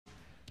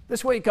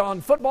This week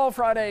on Football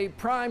Friday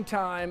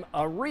Primetime,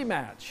 a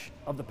rematch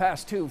of the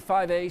past two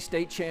 5A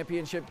state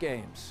championship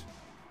games.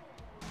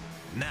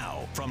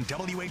 Now from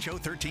WHO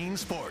 13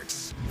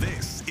 Sports,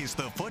 this is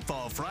the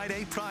Football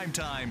Friday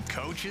Primetime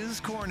Coach's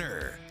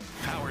Corner,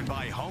 powered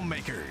by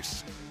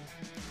Homemakers.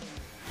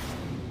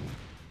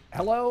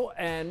 Hello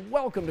and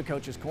welcome to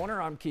Coach's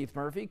Corner. I'm Keith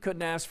Murphy.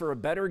 Couldn't ask for a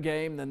better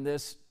game than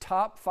this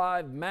top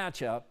five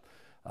matchup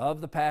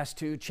of the past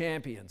two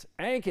champions.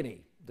 Ankeny,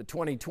 the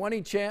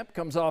 2020 champ,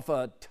 comes off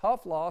a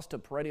tough loss to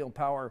perennial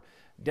power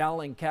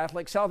Dowling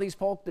Catholic. Southeast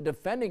Polk, the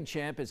defending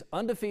champ, is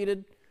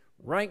undefeated,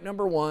 ranked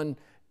number one,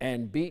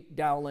 and beat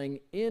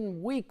Dowling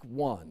in week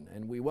one.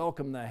 And we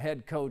welcome the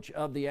head coach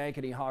of the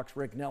Ankeny Hawks,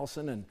 Rick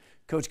Nelson. And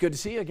Coach, good to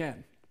see you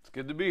again. It's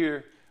good to be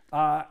here.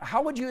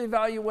 How would you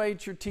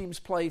evaluate your team's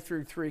play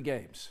through three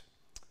games?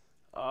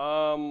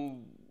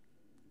 Kind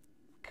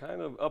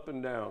of up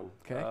and down.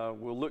 Okay.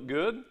 We'll look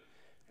good,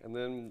 and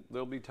then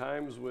there'll be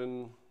times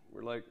when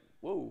we're like,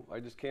 whoa, I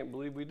just can't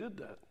believe we did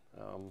that.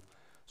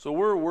 So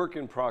we're a work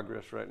in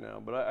progress right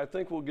now, but I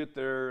think we'll get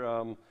there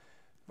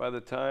by the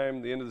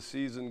time the end of the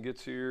season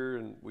gets here,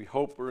 and we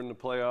hope we're in the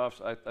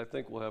playoffs. I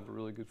think we'll have a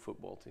really good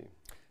football team.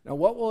 Now,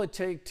 what will it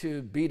take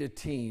to beat a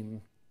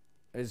team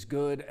as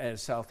good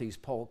as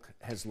Southeast Polk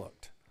has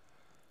looked?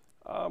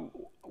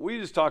 We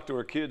just talk to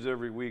our kids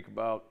every week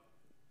about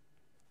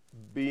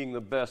being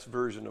the best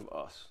version of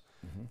us,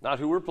 not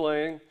who we're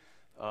playing.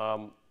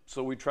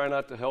 So we try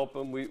not to help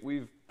them.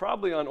 We've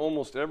probably on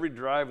almost every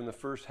drive in the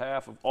first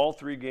half of all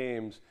three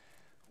games,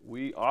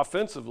 we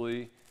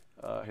offensively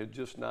had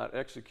just not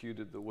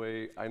executed the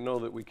way I know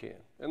that we can,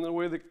 and the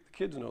way the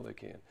kids know they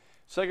can.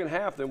 Second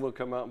half, then we'll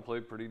come out and play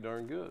pretty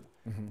darn good.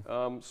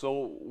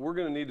 So we're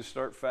going to need to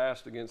start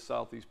fast against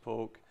Southeast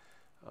Polk.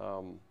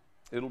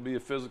 It'll be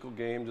a physical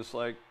game, just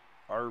like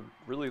our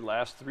really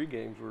last three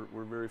games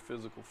were very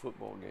physical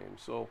football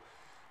games. So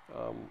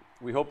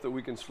we hope that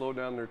we can slow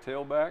down their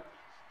tailback.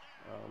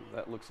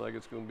 That looks like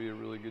it's going to be a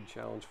really good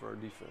challenge for our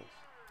defense.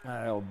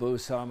 I'll boo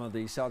some of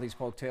the Southeast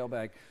Polk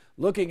tailback.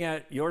 Looking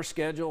at your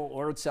schedule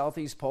or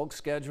Southeast Polk's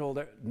schedule,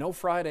 no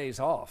Fridays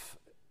off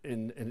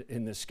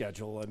in this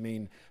schedule. I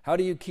mean, how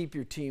do you keep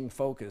your team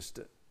focused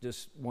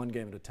just one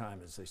game at a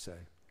time, as they say?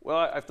 Well,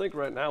 I think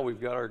right now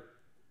we've got our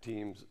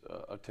team's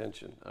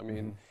attention. I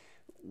mean,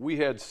 we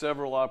had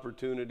several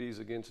opportunities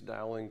against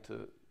Dowling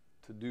to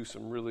do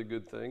some really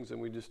good things,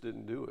 and we just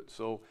didn't do it.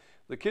 So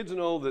the kids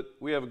know that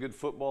we have a good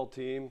football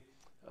team,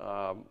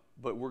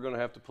 but we're going to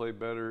have to play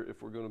better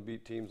if we're going to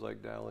beat teams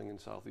like Dowling and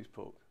Southeast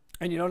Polk.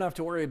 And you don't have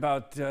to worry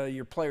about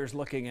your players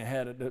looking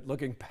ahead,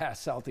 looking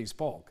past Southeast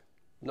Polk.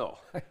 No.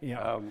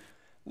 Yeah.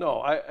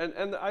 No,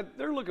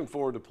 they're looking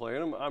forward to playing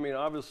them. I mean,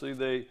 obviously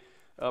they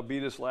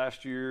beat us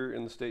last year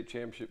in the state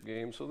championship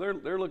game, so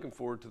they're looking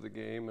forward to the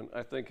game, and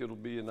I think it'll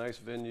be a nice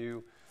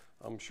venue.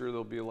 I'm sure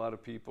there'll be a lot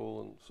of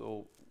people, and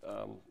so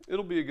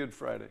it'll be a good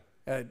Friday.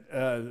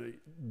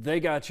 They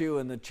got you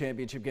in the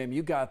championship game.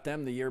 You got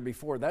them the year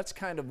before. That's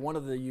kind of one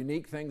of the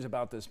unique things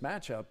about this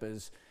matchup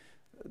is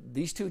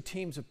these two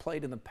teams have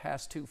played in the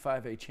past two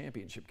 5A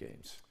championship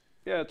games.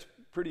 Yeah, it's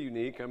pretty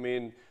unique. I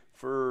mean,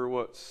 for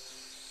what,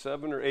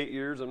 7 or 8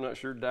 years, I'm not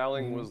sure,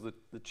 Dowling was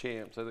the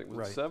champs. I think it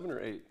was 7 or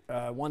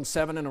 8. Won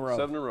 7 in a row.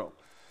 7 in a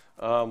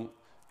row.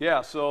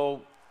 Yeah,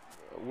 so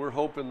we're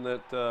hoping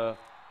that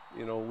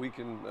we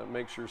can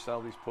make sure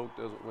Southeast Polk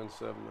doesn't win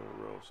 7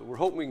 in a row. So we're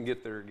hoping we can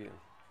get there again.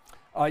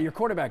 Your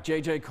quarterback,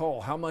 J.J.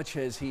 Cole, how much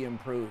has he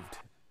improved?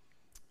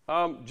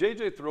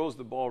 J.J. throws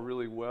the ball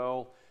really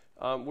well.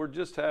 We're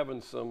just having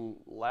some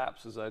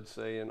lapses, I'd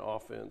say, in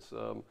offense.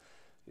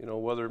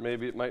 Whether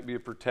maybe it might be a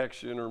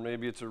protection or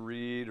maybe it's a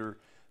read, or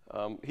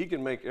he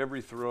can make every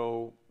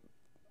throw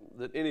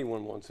that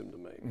anyone wants him to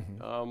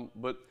make.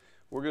 But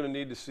we're going to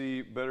need to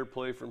see better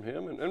play from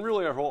him and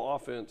really our whole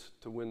offense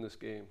to win this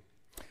game.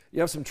 You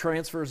have some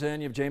transfers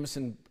in. You have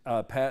Jamison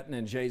Patton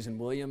and Jason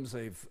Williams.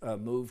 They've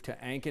moved to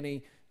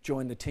Ankeny,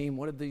 joined the team.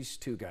 What did these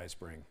two guys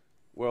bring?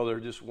 Well,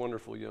 they're just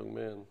wonderful young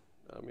men.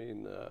 I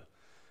mean,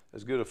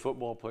 as good a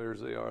football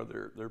players they are,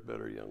 they're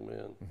better young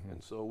men.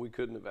 And so we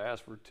couldn't have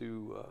asked for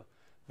two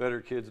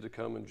better kids to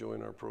come and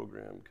join our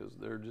program because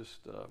they're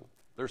just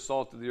they're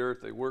salt of the earth.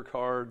 They work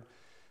hard.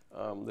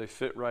 They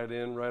fit right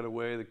in right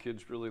away. The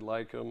kids really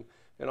like them.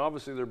 And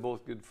obviously they're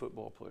both good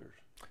football players.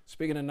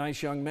 Speaking of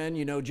nice young men,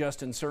 you know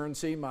Justin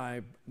Cernsey,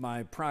 my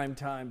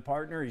primetime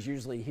partner. He's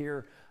usually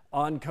here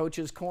on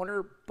Coach's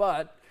Corner,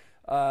 but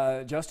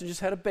Justin just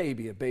had a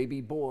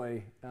baby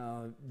boy,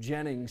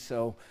 Jennings,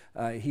 so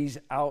he's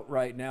out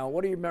right now.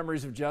 What are your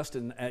memories of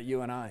Justin at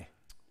UNI?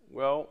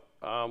 Well,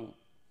 I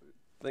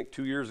think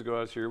 2 years ago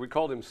I was here. We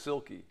called him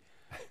Silky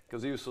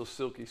because he was so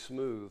silky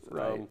smooth.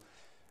 Right.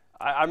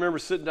 I remember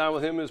sitting down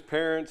with him and his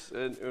parents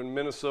in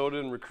Minnesota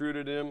and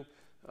recruited him.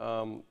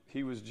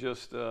 He was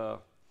just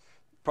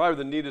probably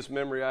the neatest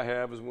memory I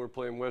have is when we were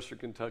playing Western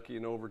Kentucky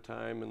in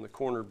overtime and the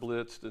corner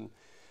blitzed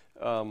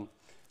and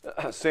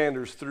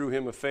Sanders threw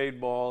him a fade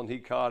ball and he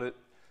caught it.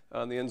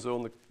 on the end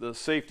zone. The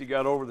safety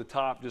got over the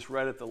top just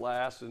right at the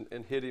last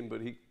and hit him,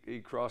 but he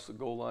crossed the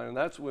goal line. And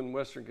that's when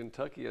Western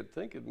Kentucky, I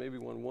think, had maybe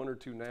won 1 or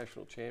 2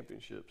 national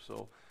championships.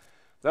 So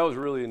that was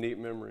really a neat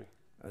memory.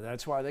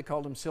 That's why they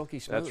called him Silky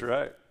Smooth. That's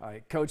right. All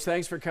right, Coach,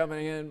 thanks for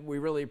coming in. We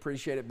really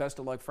appreciate it. Best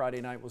of luck Friday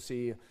night. We'll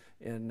see you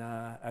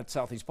at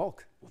Southeast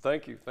Polk. Well,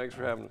 thank you. Thanks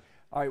for having us.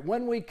 All right,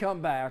 when we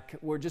come back,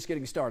 we're just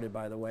getting started,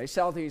 by the way.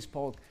 Southeast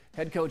Polk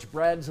head coach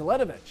Brad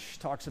Zeletovich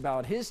talks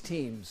about his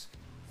team's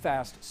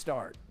fast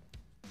start.